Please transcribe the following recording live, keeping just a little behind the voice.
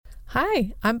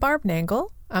Hi, I'm Barb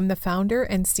Nangle. I'm the founder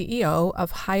and CEO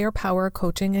of Higher Power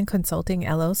Coaching and Consulting,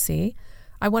 LLC.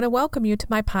 I want to welcome you to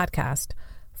my podcast,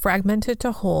 Fragmented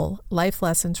to Whole, Life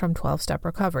Lessons from 12-Step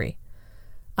Recovery.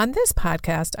 On this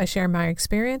podcast, I share my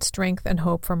experience, strength, and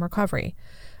hope from recovery.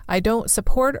 I don't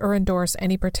support or endorse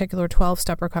any particular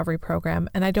 12-step recovery program,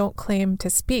 and I don't claim to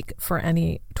speak for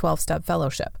any 12-step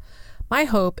fellowship. My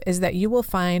hope is that you will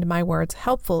find my words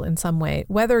helpful in some way,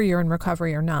 whether you're in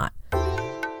recovery or not.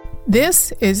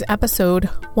 This is episode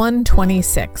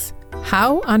 126,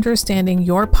 How Understanding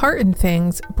Your Part in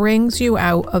Things Brings You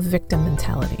Out of Victim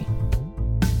Mentality.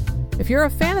 If you're a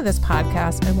fan of this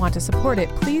podcast and want to support it,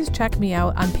 please check me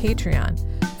out on Patreon.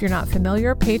 If you're not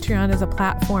familiar, Patreon is a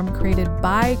platform created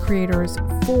by creators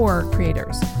for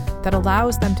creators that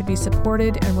allows them to be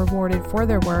supported and rewarded for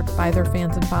their work by their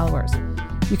fans and followers.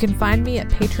 You can find me at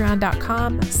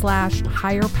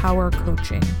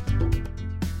patreon.com/higherpowercoaching.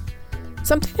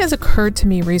 Something has occurred to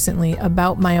me recently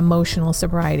about my emotional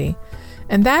sobriety,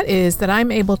 and that is that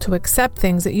I'm able to accept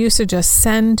things that used to just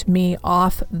send me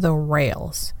off the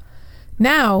rails.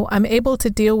 Now I'm able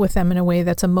to deal with them in a way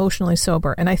that's emotionally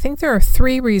sober, and I think there are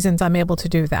 3 reasons I'm able to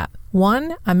do that.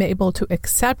 1, I'm able to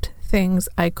accept things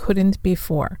I couldn't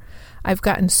before. I've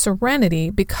gotten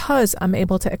serenity because I'm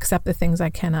able to accept the things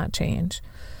I cannot change.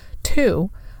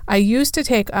 2, I used to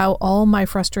take out all my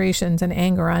frustrations and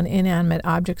anger on inanimate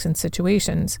objects and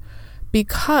situations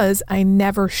because I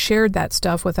never shared that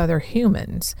stuff with other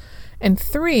humans. And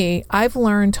 3, I've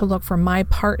learned to look for my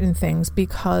part in things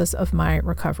because of my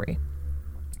recovery.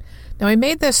 Now, I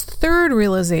made this 3rd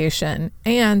realization,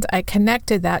 and I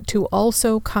connected that to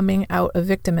also coming out of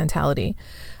victim mentality.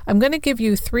 I'm going to give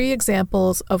you 3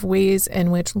 examples of ways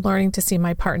in which learning to see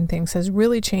my part in things has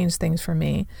really changed things for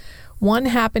me. One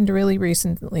happened really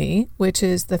recently, which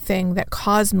is the thing that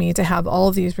caused me to have all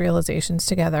of these realizations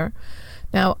together.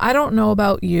 Now, I don't know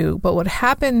about you, but what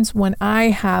happens when I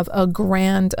have a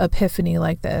grand epiphany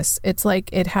like this, it's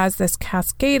like it has this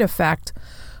cascade effect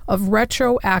of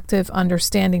retroactive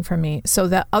understanding for me so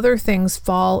that other things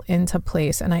fall into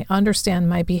place and I understand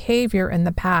my behavior in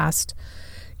the past,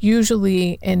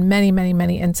 usually in many, many,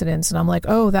 many incidents. And I'm like,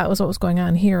 oh, that was what was going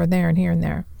on here and there and here and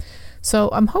there.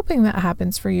 So I'm hoping that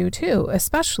happens for you too,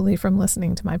 especially from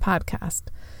listening to my podcast.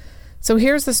 So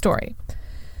here's the story.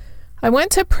 I went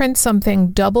to print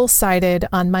something double-sided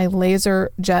on my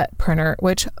LaserJet printer,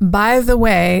 which, by the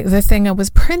way, the thing I was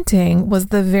printing was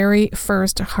the very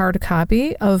first hard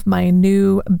copy of my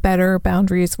new Better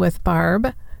Boundaries with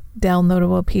Barb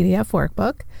downloadable PDF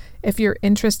workbook. If you're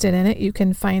interested in it, you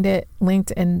can find it linked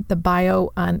in the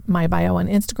bio on my bio on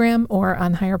Instagram or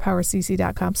on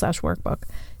higherpowercc.com/workbook.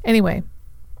 Anyway,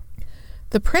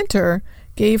 the printer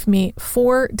gave me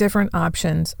 4 different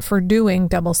options for doing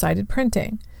double-sided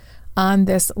printing on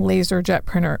this LaserJet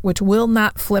printer, which will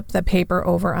not flip the paper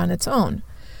over on its own.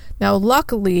 Now,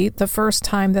 luckily, the first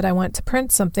time that I went to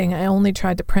print something, I only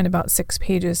tried to print about 6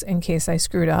 pages in case I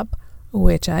screwed up,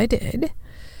 which I did.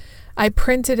 I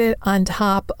printed it on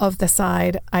top of the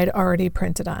side I'd already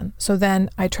printed on. So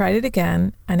then I tried it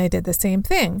again, and I did the same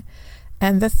thing.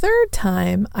 And the 3rd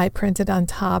time I printed on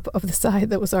top of the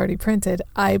side that was already printed,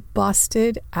 I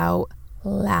busted out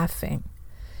laughing.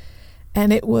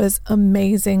 And it was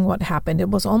amazing what happened. It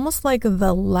was almost like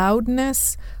the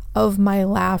loudness of my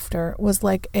laughter was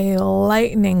like a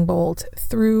lightning bolt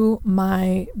through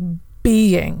my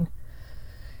being.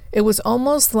 It was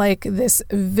almost like this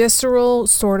visceral,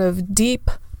 sort of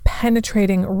deep,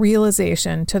 penetrating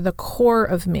realization to the core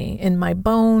of me, in my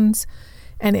bones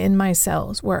and in my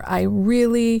cells, where I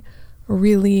really,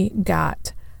 really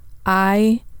got,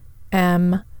 I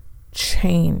am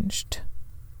changed.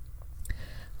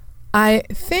 I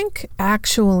think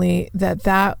actually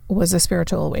that was a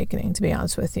spiritual awakening, to be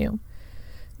honest with you.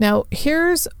 Now,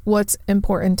 here's what's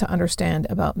important to understand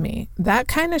about me. That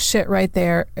kind of shit right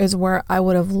there is where I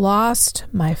would have lost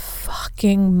my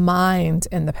fucking mind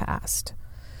in the past.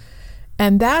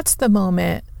 And that's the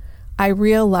moment I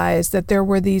realized that there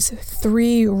were these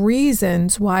 3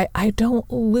 reasons why I don't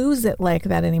lose it like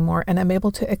that anymore, and I'm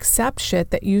able to accept shit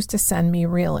that used to send me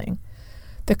reeling.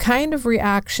 The kind of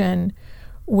reaction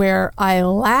where I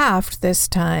laughed this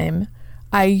time,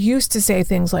 I used to say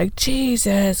things like,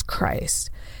 Jesus Christ.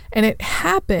 And it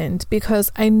happened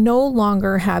because I no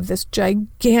longer have this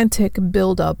gigantic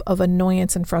buildup of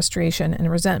annoyance and frustration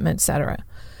and resentment, etc.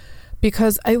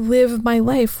 Because I live my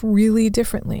life really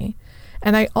differently.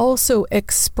 And I also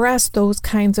express those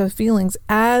kinds of feelings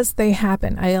as they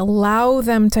happen. I allow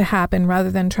them to happen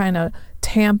rather than trying to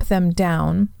tamp them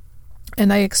down.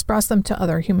 And I express them to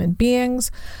other human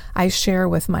beings. I share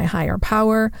with my higher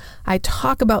power. I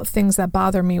talk about things that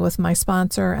bother me with my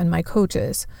sponsor and my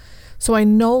coaches. So I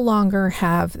no longer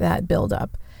have that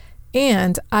buildup.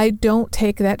 And I don't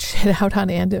take that shit out on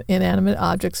inanimate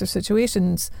objects or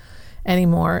situations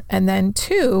anymore. And then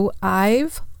 2,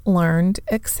 I've learned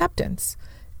acceptance.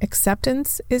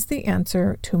 Acceptance is the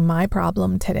answer to my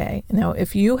problem today. Now,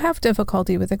 if you have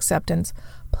difficulty with acceptance,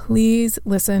 please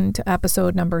listen to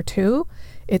episode number 2.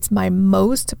 It's my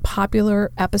most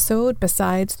popular episode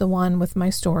besides the one with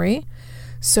my story.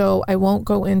 So I won't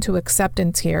go into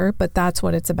acceptance here, but that's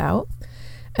what it's about.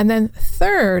 And then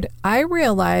 3rd, I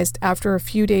realized after a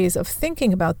few days of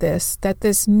thinking about this, that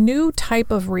this new type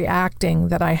of reacting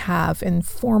that I have in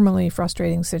formerly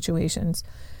frustrating situations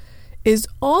is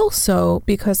also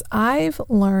because I've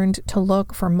learned to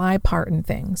look for my part in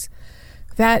things.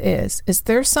 That is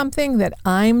there something that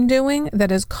I'm doing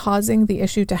that is causing the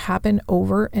issue to happen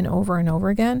over and over and over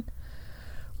again?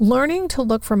 Learning to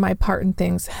look for my part in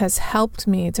things has helped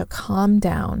me to calm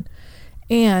down.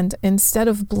 And instead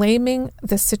of blaming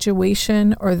the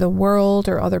situation or the world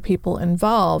or other people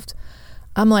involved,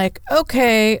 I'm like,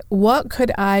 okay, what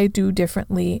could I do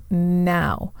differently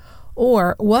now?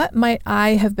 Or what might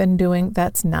I have been doing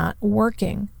that's not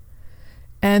working?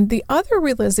 And the other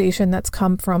realization that's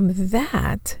come from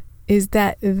that is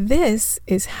that this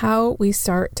is how we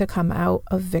start to come out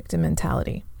of victim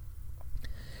mentality.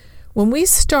 When we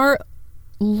start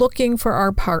looking for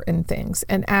our part in things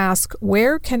and ask,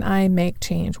 where can I make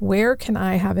change? Where can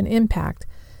I have an impact?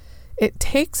 It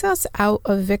takes us out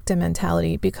of victim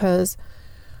mentality because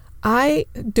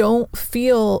victims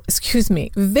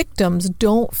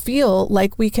don't feel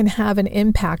like we can have an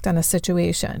impact on a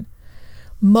situation.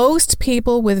 Most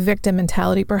people with victim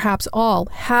mentality, perhaps all,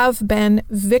 have been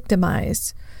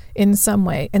victimized in some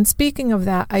way. And speaking of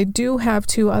that, I do have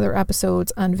 2 other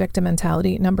episodes on victim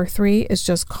mentality. Number 3 is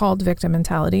just called victim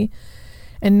mentality.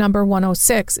 And number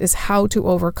 106 is how to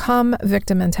overcome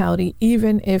victim mentality,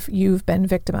 even if you've been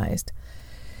victimized.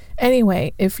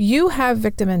 Anyway, if you have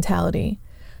victim mentality,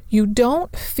 you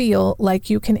don't feel like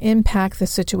you can impact the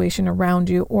situation around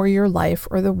you or your life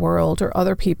or the world or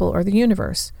other people or the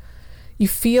universe. You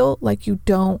feel like you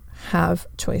don't have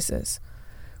choices.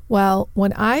 Well,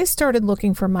 when I started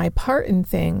looking for my part in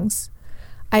things,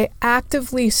 I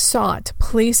actively sought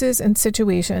places and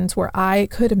situations where I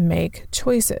could make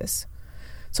choices.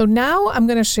 So now I'm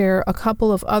going to share a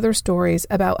couple of other stories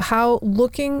about how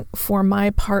looking for my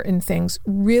part in things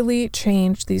really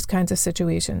changed these kinds of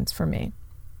situations for me.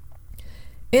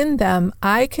 In them,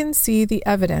 I can see the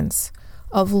evidence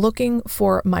of looking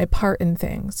for my part in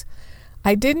things.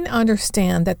 I didn't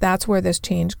understand that that's where this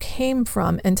change came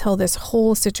from until this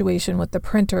whole situation with the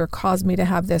printer caused me to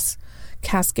have this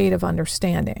cascade of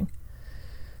understanding.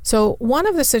 So one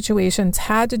of the situations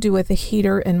had to do with the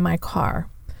heater in my car.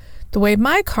 The way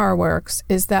my car works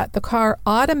is that the car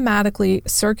automatically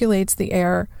circulates the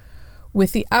air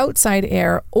with the outside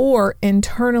air or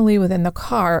internally within the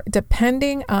car,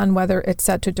 depending on whether it's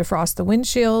set to defrost the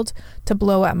windshield, to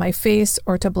blow at my face,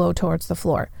 or to blow towards the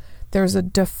floor. There's a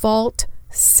default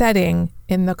setting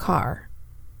in the car.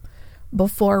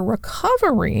 Before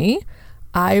recovery,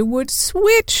 I would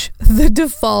switch the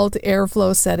default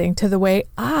airflow setting to the way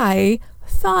I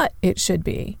thought it should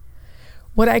be.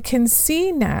 What I can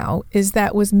see now is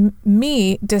that was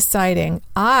me deciding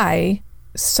I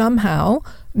somehow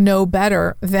know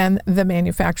better than the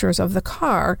manufacturers of the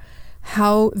car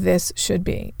how this should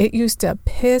be. It used to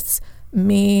piss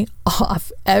me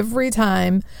off every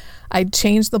time I'd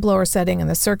change the blower setting and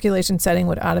the circulation setting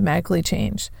would automatically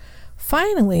change.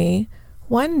 Finally,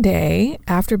 one day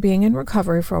after being in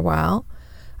recovery for a while,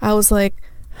 I was like,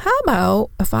 how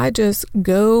about if I just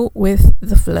go with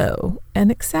the flow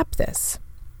and accept this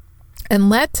and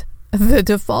let the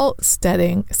default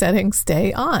setting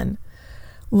stay on?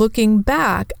 Looking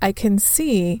back, I can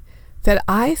see that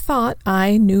I thought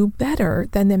I knew better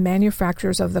than the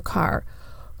manufacturers of the car,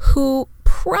 who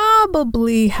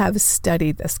probably have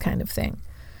studied this kind of thing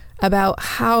about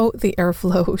how the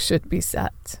airflow should be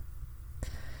set.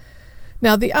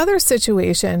 Now, the other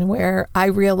situation where I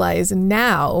realize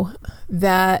now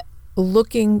that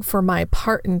looking for my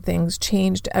part in things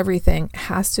changed everything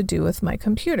has to do with my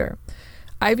computer.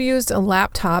 I've used a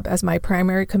laptop as my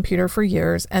primary computer for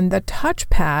years, and the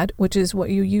touchpad, which is what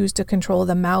you use to control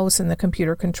the mouse and the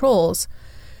computer controls,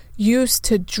 used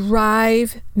to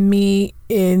drive me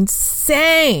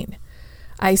insane.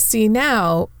 I see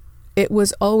now it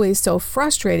was always so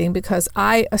frustrating because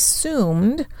I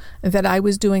assumed that I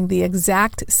was doing the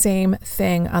exact same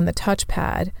thing on the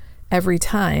touchpad every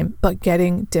time, but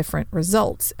getting different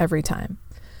results every time.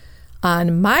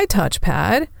 On my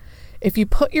touchpad, if you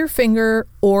put your finger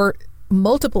or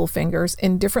multiple fingers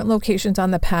in different locations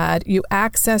on the pad, you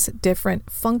access different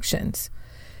functions.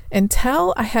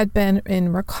 Until I had been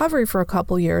in recovery for a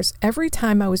couple years, every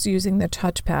time I was using the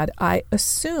touchpad, I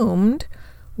assumed,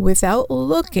 without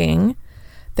looking,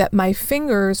 that my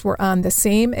fingers were on the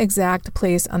same exact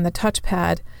place on the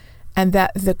touchpad and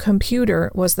that the computer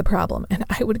was the problem. And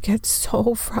I would get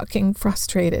so fucking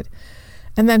frustrated.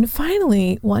 And then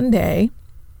finally, one day,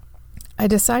 I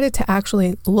decided to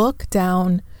actually look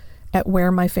down at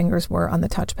where my fingers were on the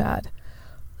touchpad.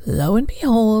 Lo and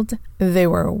behold, they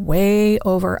were way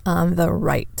over on the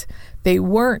right. They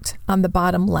weren't on the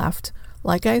bottom left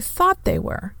like I thought they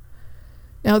were.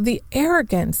 Now, the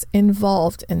arrogance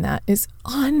involved in that is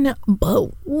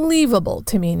unbelievable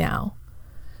to me now.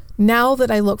 Now that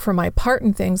I look for my part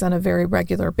in things on a very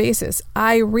regular basis,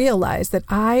 I realize that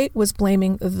I was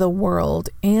blaming the world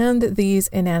and these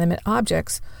inanimate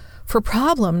objects for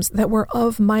problems that were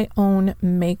of my own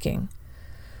making.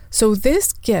 So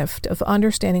this gift of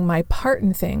understanding my part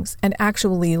in things and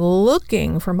actually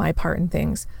looking for my part in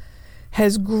things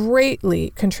has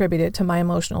greatly contributed to my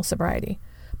emotional sobriety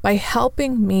by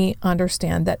helping me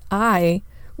understand that I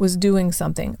was doing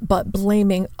something but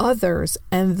blaming others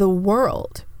and the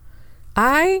world.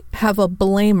 I have a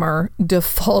blamer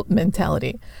default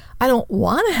mentality. I don't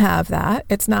want to have that.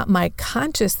 It's not my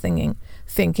conscious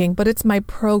thinking, but it's my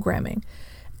programming.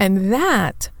 And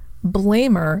that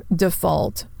blamer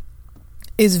default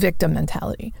is victim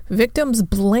mentality. Victims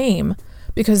blame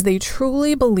because they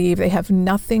truly believe they have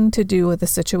nothing to do with the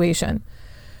situation.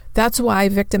 That's why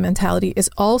victim mentality is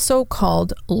also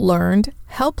called learned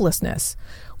helplessness.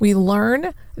 We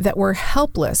learn that we're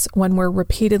helpless when we're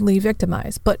repeatedly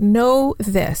victimized. But know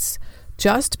this,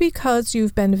 just because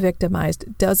you've been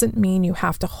victimized doesn't mean you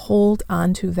have to hold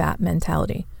on to that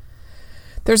mentality.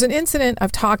 There's an incident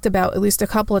I've talked about at least a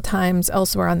couple of times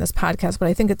elsewhere on this podcast, but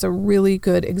I think it's a really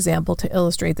good example to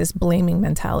illustrate this blaming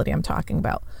mentality I'm talking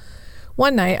about.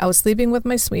 One night, I was sleeping with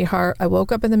my sweetheart. I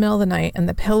woke up in the middle of the night and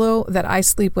the pillow that I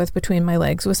sleep with between my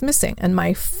legs was missing. And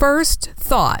my first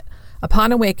thought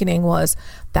upon awakening was,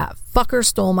 that fucker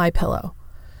stole my pillow.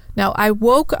 Now, I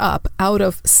woke up out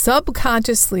of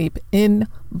subconscious sleep in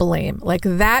blame. Like,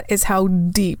 that is how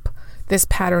deep this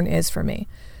pattern is for me.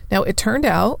 Now, it turned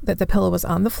out that the pillow was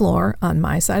on the floor on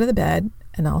my side of the bed,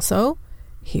 and also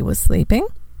he was sleeping.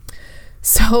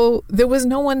 So there was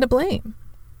no one to blame.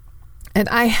 And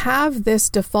I have this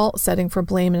default setting for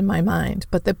blame in my mind.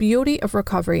 But the beauty of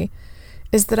recovery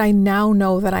is that I now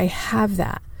know that I have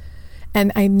that.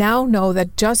 And I now know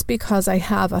that just because I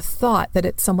have a thought that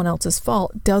it's someone else's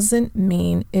fault doesn't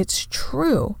mean it's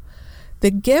true.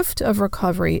 The gift of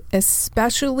recovery,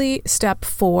 especially step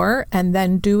 4 and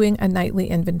then doing a nightly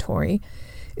inventory,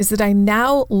 is that I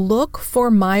now look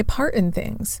for my part in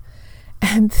things.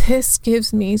 And this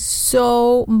gives me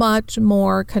so much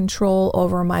more control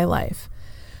over my life.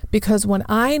 Because when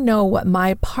I know what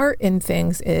my part in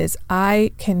things is,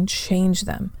 I can change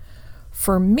them.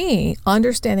 For me,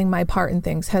 understanding my part in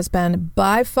things has been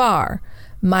by far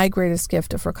my greatest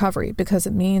gift of recovery because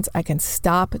it means I can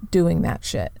stop doing that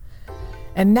shit.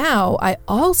 And now I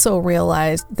also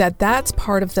realized that that's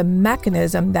part of the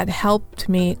mechanism that helped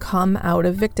me come out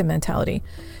of victim mentality.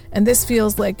 And this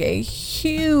feels like a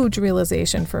huge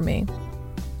realization for me.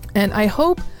 And I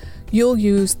hope you'll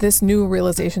use this new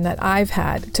realization that I've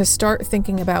had to start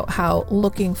thinking about how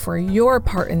looking for your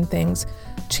part in things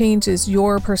changes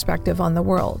your perspective on the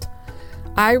world.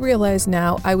 I realize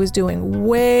now I was doing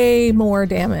way more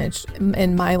damage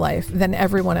in my life than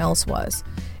everyone else was.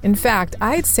 In fact,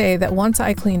 I'd say that once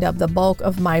I cleaned up the bulk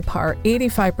of my part,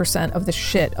 85% of the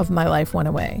shit of my life went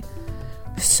away.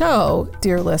 So,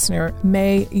 dear listener,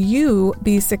 may you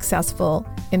be successful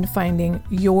in finding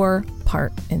your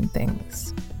part in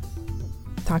things.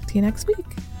 Talk to you next week.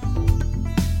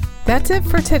 That's it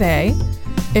for today.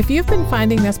 If you've been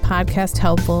finding this podcast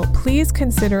helpful, please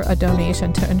consider a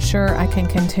donation to ensure I can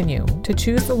continue. To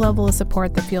choose the level of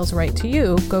support that feels right to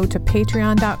you, go to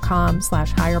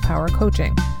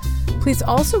patreon.com/higherpowercoaching. Please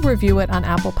also review it on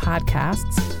Apple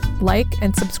Podcasts, like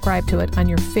and subscribe to it on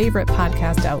your favorite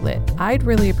podcast outlet. I'd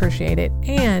really appreciate it,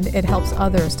 and it helps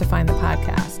others to find the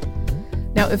podcast.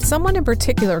 Now, if someone in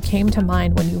particular came to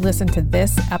mind when you listened to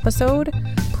this episode,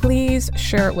 please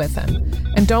share it with them.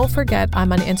 And don't forget,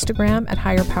 I'm on Instagram at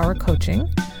Higher Power Coaching.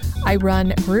 I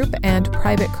run group and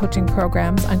private coaching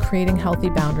programs on creating healthy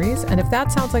boundaries. And if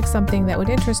that sounds like something that would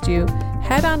interest you,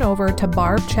 head on over to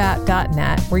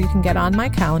barbchat.net where you can get on my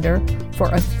calendar for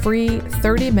a free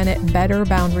 30-minute Better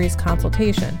Boundaries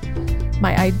consultation.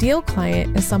 My ideal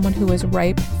client is someone who is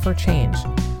ripe for change.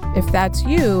 If that's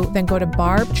you, then go to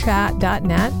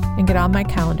barbchat.net and get on my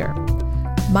calendar.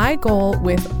 My goal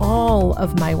with all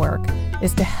of my work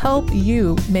is to help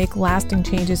you make lasting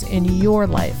changes in your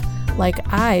life, like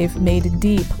I've made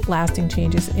deep, lasting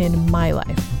changes in my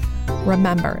life.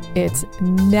 Remember, it's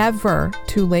never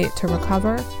too late to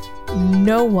recover.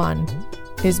 No one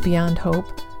is beyond hope,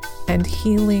 and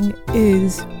healing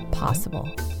is possible.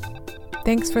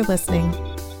 Thanks for listening.